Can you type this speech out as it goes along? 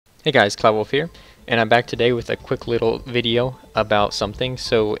Hey guys, Cloudwolf here, and I'm back today with a quick little video about something.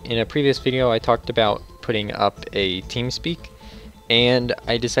 So in a previous video I talked about putting up a TeamSpeak, and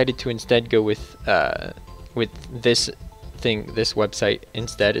I decided to instead go with this website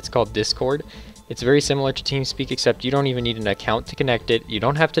instead. It's called Discord. It's very similar to TeamSpeak, except you don't even need an account to connect it. You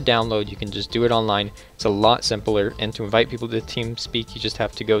don't have to download, you can just do it online. It's a lot simpler, and to invite people to TeamSpeak you just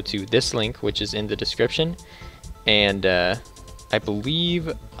have to go to this link, which is in the description, and I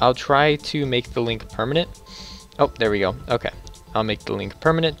believe I'll try to make the link permanent. Oh, there we go. Okay, I'll make the link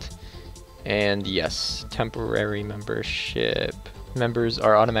permanent. And yes, temporary membership. Members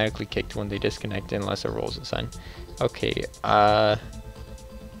are automatically kicked when they disconnect unless a role is assigned. Okay, I'm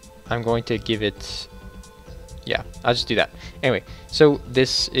going to give it... Yeah, I'll just do that. Anyway, so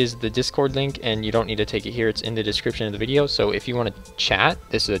this is the Discord link, and you don't need to take it here. It's in the description of the video. So if you want to chat,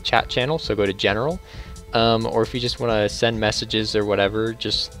 this is a chat channel, so go to General. Or if you just want to send messages or whatever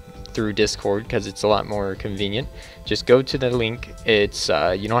just through Discord, because it's a lot more convenient, just go to the link. It's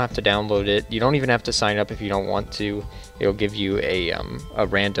you don't have to download it, you don't even have to sign up if you don't want to. It'll give you a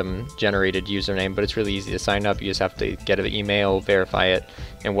random generated username, but it's really easy to sign up. You just have to get an email, verify it,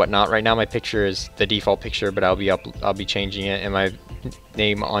 and whatnot. Right now my picture is the default picture, but I'll be changing it, and my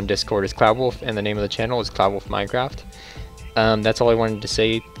name on Discord is Cloudwolf, and the name of the channel is Cloudwolf Minecraft. That's all I wanted to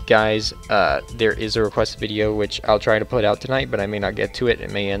say, guys. There is a request video which I'll try to put out tonight, but I may not get to it.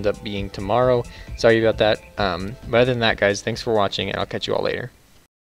 It may end up being tomorrow. Sorry about that. But other than that, guys, thanks for watching, and I'll catch you all later.